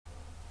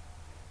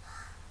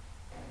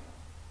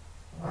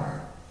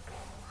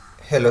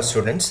Hello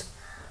students.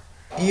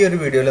 In this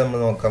video, we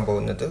will see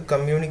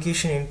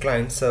communication in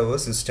client-server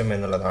system.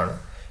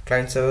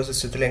 Client-server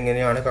system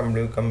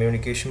is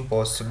communication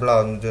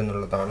possible.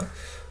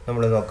 We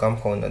will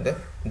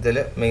see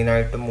main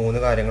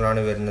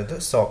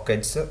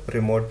sockets,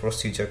 remote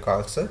procedure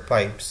calls,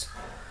 pipes.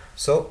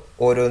 So,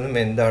 we will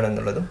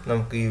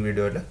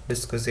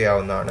discuss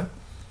this.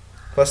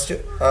 First,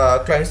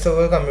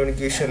 client-server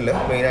communication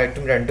main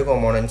item two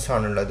components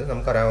client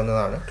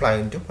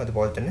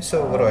and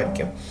server.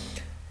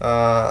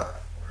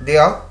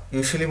 There are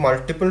usually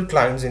multiple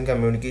clients in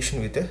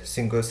communication with a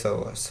single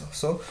server.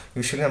 So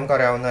usually we have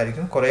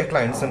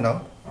clients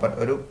now, but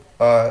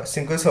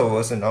single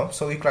servers now.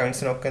 So these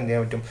clients can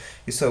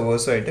these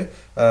servers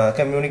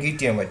communicate.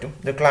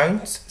 The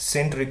clients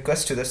send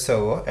requests to the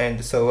server and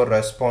the server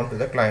respond to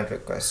the client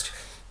request.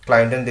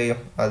 Client and they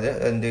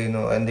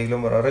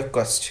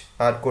request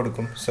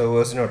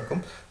servers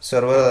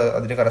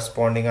server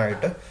corresponding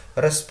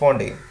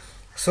responding.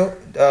 So,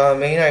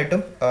 main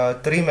item,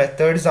 three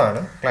methods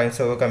are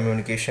client-server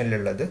communication.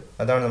 That is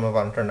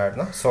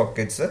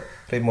sockets,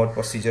 remote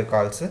procedure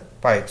calls,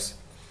 pipes.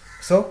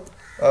 So,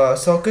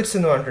 sockets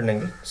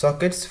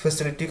sockets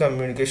facilitate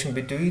communication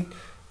between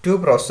two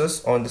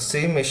processes on the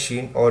same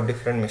machine or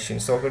different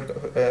machines. Socket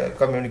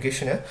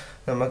communication is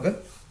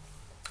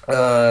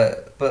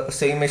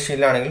same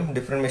machine,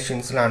 different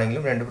machines,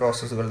 two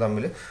processes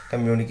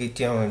communicate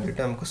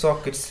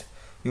sockets.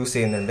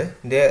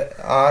 They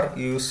are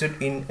used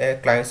in a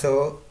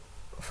client-server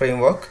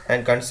framework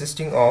and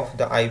consisting of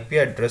the IP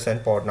address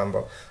and port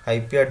number.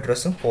 IP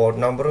address and port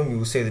number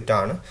use this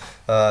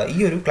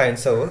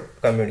client-server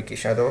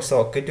communication. That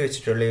socket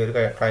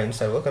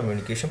client-server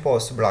communication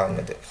possible.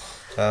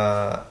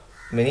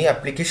 Many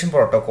application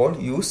protocols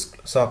use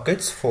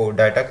sockets for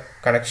data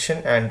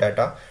connection and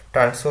data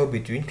transfer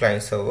between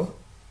client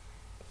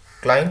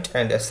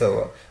and a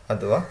server.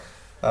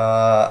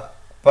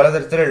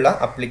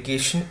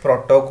 Application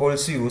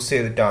protocols use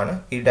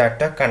data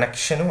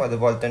connection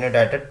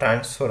data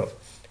transfer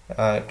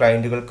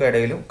client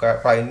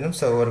and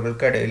server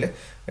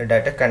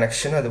data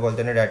connection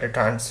data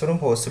transfer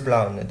possible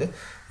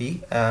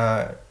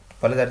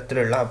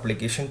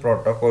application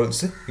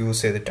protocols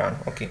use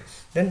okay.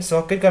 Then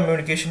socket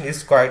communication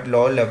is quite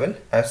low level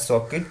as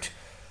socket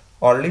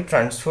only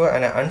transfer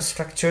an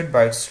unstructured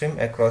byte stream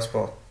across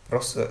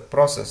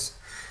process.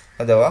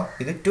 This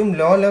is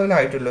low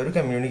level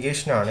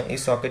communication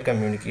is socket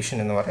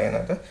communication.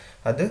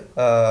 That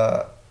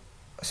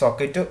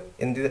socket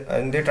in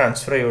the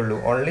transfer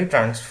only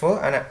transfer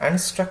an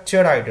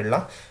unstructured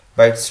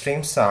byte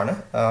streams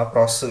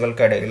process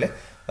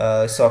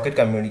socket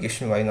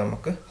communication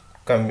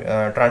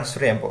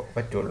transfer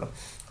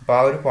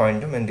power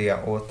point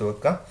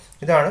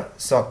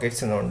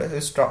sockets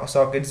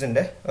sockets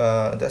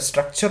the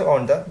structure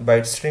on the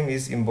byte stream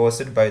is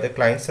imposed by the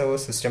client server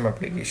system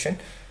application.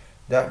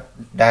 The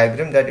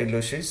diagram that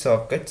illustrates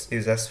sockets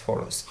is as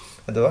follows.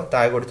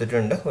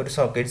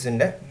 Sockets in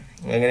the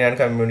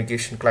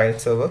communication client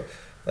server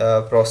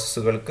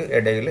processes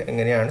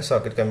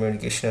socket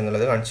communication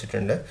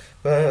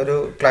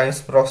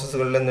client process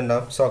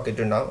socket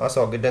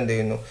socket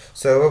and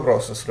server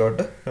process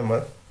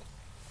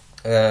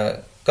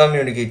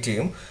communicate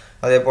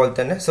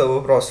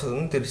server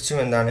process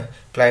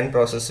client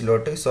process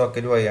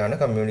socket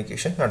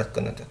communication.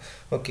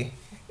 Okay,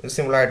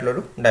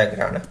 similar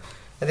diagram.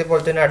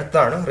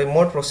 That's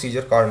remote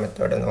procedure call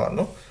method.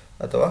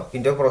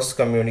 Inter-process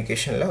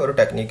communication is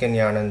technique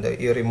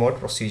remote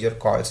procedure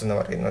calls.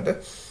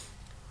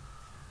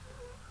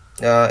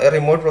 A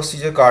remote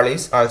procedure call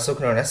is also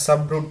known as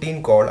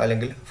subroutine call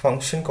or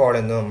function call.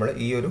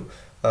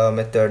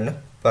 Method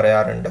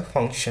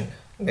function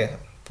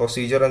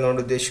procedure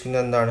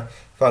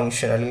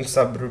function or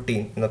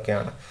subroutine.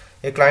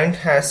 A client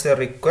has a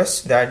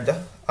request that the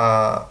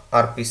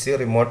RPC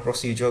remote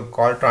procedure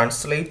call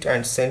translate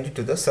and send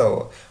to the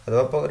server.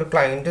 A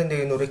client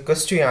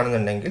request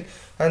and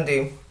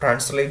they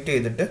translate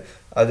it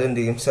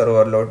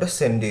server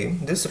send him.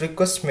 This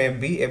request may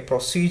be a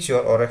procedure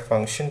or a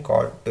function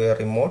call to a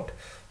remote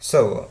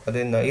server.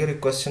 This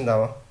request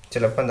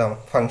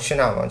function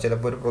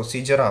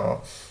procedure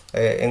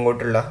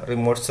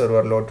remote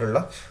server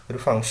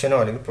function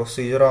or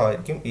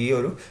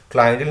procedure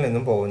client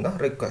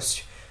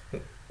request.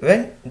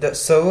 When the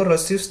server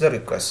receives the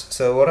request,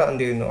 server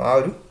and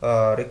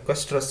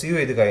request receive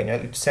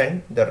it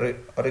send the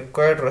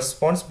required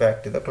response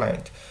back to the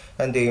client,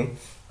 and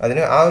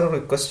our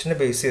request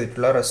based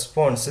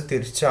response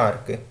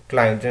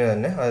client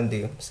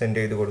send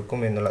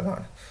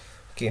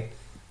okay.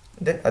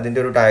 Then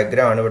that's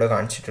diagram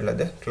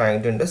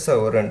client and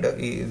server and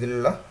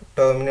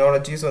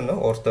terminologies on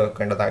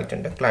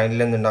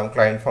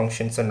client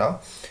functions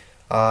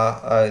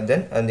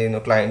then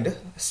client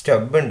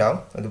stub and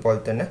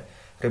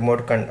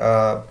remote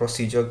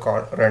procedure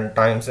call run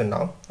times and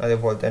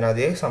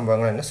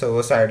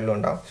server side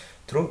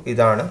through this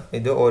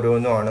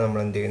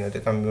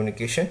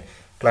communication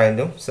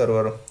client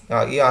server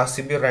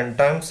RCB run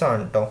times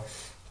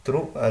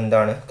through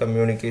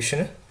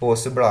communication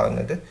possible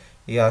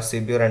ഈ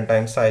RCB run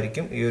times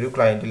ആയിരിക്കും ഈ ഒരു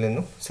ക്ലയൻറ്റിൽ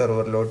നിന്നും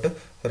സെർവറിലോട്ട്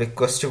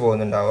request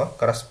പോകുന്നുണ്ടാവുക.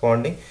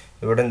 Corresponding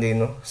ഇവിടെ എന്ത്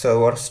ചെയ്യുന്നു,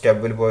 server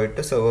സ്റ്റെബിൽ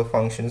പോയിട്ട് server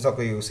functions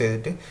ഒക്കെ യൂസ്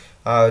ചെയ്തിട്ട്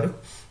ആ ഒരു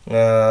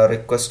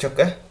റിക്വസ്റ്റ്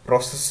ഒക്കെ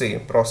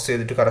പ്രോസസ്സ്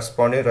ചെയ്തിട്ട്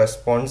കറസ്പോണ്ടിങ്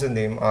റെസ്പോൺസ് എന്ത്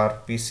ചെയ്യും,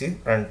 RPC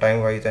റൺ ടൈം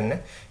വഴി തന്നെ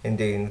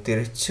എന്ത് ചെയ്യുന്നു,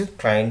 തിരിച്ച്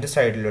ക്ലയൻറ്റ്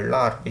സൈഡിലുള്ള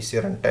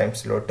RPC റൺ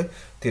ടൈംസിലോട്ട്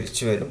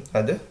തിരിച്ചു വരും.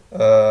 അത്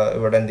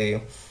ഇവിടെ എന്ത്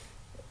ചെയ്യും,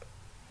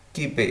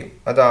 കീപ്പ് ചെയ്യും.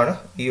 അതാണ്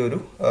ഈ ഒരു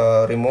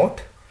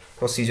റിമോട്ട്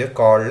പ്രൊസീജിയർ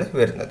കോളിൽ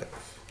വരുന്നത്.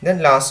 ദെൻ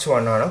ലാസ്റ്റ്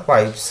വൺ ആണ്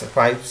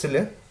പൈപ്സിൽ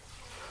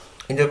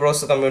ഇന്റർ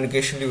പ്രോസസ്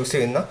കമ്മ്യൂണിക്കേഷനിൽ യൂസ്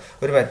ചെയ്യുന്ന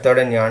ഒരു മെത്തേഡ്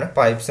തന്നെയാണ്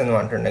പൈപ്സ് എന്ന്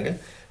പറഞ്ഞിട്ടുണ്ടെങ്കിൽ.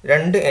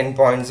 2 എൻഡ്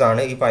പോയിന്റ്സ്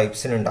ആണ് ഈ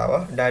പൈപ്സിന് ഉണ്ടാവുക.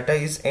 Data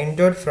is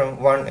entered from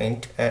one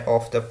end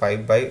of the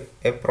pipe by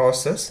A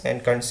process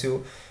and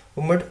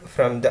consumed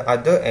from the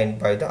other end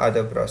by the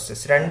other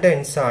process. 2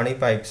 ends ആണ് ഈ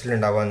പൈപ്സിൽ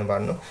ഉണ്ടാവുക എന്ന്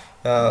പറഞ്ഞു.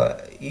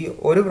 ഈ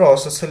ഒരു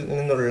പ്രോസസ്സിൽ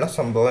നിന്നുള്ള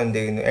സംഭവം എന്ത്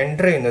ചെയ്യുന്നു,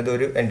 എൻ്റർ ചെയ്യുന്നത്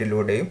ഒരു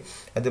എൻഡിലൂടെയും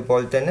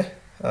അതുപോലെ തന്നെ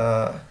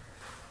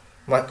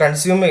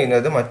കൺസ്യൂം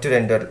ചെയ്യുന്നത് മറ്റൊരു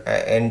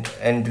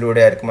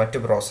എൻഡിലൂടെ ആയിരിക്കും. മറ്റു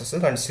പ്രോസസ്സ്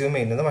കൺസ്യൂം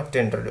ചെയ്യുന്നത്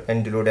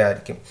എൻഡിലൂടെ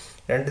ആയിരിക്കും.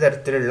 2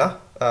 തരത്തിലുള്ള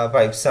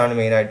പൈപ്സ് ആണ്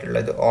മെയിൻ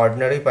ആയിട്ടുള്ളത്.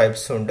 ഓർഡിനറി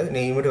പൈപ്സും ഉണ്ട്,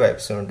 നെയിംഡ്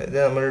പൈപ്സും ഉണ്ട്. ഇത്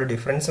നമ്മളുടെ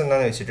ഡിഫറൻസ്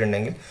എന്താണെന്ന്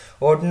വെച്ചിട്ടുണ്ടെങ്കിൽ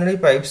ordinary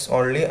pipes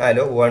only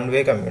hello one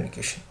way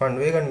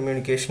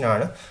communication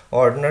ആണ്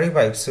ഓർഡിനറി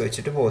പൈപ്സ്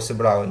വെച്ചിട്ട്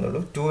പോസിബിൾ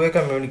ആവുന്നുള്ളൂ. 2 വേ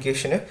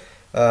കമ്മ്യൂണിക്കേഷന്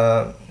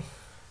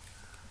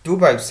 2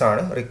 പൈപ്സ്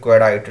ആണ്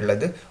റിക്വയർഡ്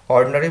ആയിട്ടുള്ളത്.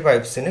 Ordinary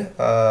പൈപ്സിന്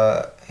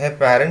A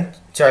parent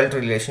child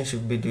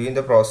relationship between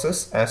the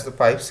process as the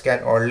pipes can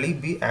only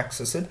B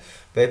accessed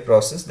by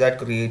process that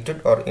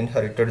created or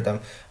inherited dum.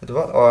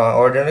 അഥവാ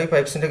ordinary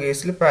പൈപ്സിൻ്റെ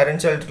കേസിൽ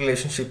parent child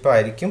relationship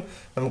ആയിരിക്കും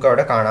നമുക്ക്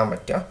അവിടെ കാണാൻ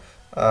പറ്റുക.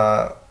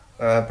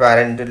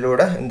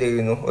 പാരന്റിലൂടെ എന്ത്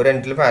ചെയ്യുന്നു, ഒരു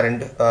എൻഡിൽ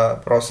പാരന്റ്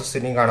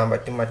പ്രോസസ്സിനെയും കാണാൻ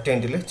പറ്റും, മറ്റേ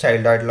എൻഡിൽ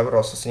ചൈൽഡായിട്ടുള്ള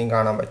പ്രോസസ്സിനെയും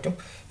കാണാൻ പറ്റും.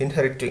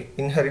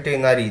 ഇൻഹെറിറ്റ്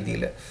ചെയ്യുന്ന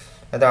രീതിയിൽ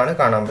അതാണ്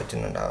കാണാൻ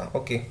പറ്റുന്നുണ്ടാവുക.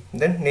 ഓക്കെ,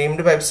 ദെൻ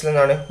നെയിംഡ് പൈപ്സിൽ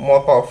നിന്നാണ് മോർ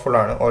പവർഫുൾ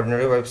ആണ്,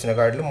 ഓർഡിനറി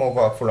പൈപ്സിനെക്കാട്ടിലും മോർ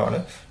പവർഫുൾ ആണ്.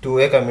 2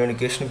 വേ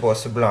കമ്മ്യൂണിക്കേഷൻ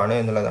പോസിബിൾ ആണ്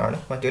എന്നുള്ളതാണ്.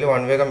 മറ്റേ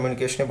 1 വേ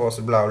കമ്മ്യൂണിക്കേഷനെ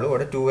പോസിബിൾ ആവുള്ളൂ,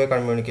 ഇവിടെ 2 വേ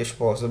കമ്മ്യൂണിക്കേഷൻ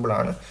പോസിബിൾ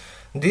ആണ്.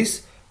 These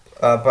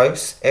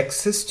pipes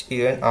exist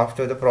even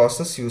after the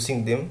process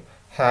using ദിം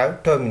have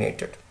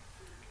terminated.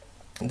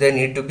 They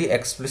need to be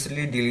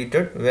explicitly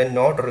deleted when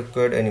not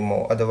required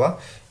anymore. അഥവാ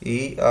ഈ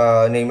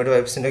നെയിംഡ്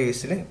പൈപ്സിൻ്റെ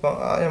കേസിൽ ഇപ്പോൾ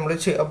നമ്മൾ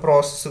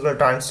പ്രോസസ്സുകൾ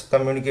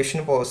കമ്മ്യൂണിക്കേഷൻ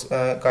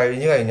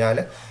കഴിഞ്ഞു കഴിഞ്ഞാൽ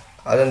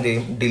അതെന്ത്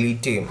ചെയ്യും,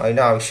 ഡിലീറ്റ് ചെയ്യും.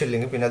 അതിൻ്റെ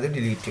ആവശ്യമില്ലെങ്കിൽ പിന്നെ അത്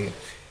ഡിലീറ്റ് ചെയ്യും.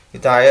 ഈ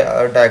താഴെ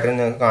ഡയഗ്രം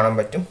നിങ്ങൾക്ക് കാണാൻ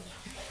പറ്റും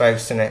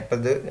പൈപ്സിനെ. അപ്പോൾ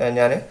ഇത്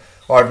ഞാൻ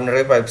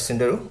ഓർഡിനറി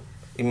പൈപ്സിൻ്റെ ഒരു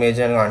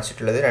ഇമേജാണ്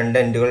കാണിച്ചിട്ടുള്ളത്. 2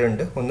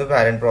 എൻഡുകളുണ്ട്, ഒന്ന്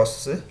പാരന്റ്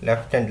പ്രോസസ്സ്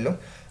ലെഫ്റ്റ് എൻഡിലും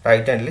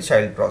റൈറ്റ് എൻഡിൽ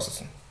ചൈൽഡ്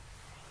പ്രോസസ്സും.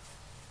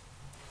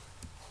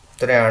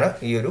 ഇത്രയാണ്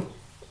ഈ ഒരു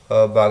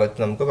ഭാഗത്ത്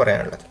നമുക്ക്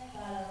പറയാനുള്ളത്.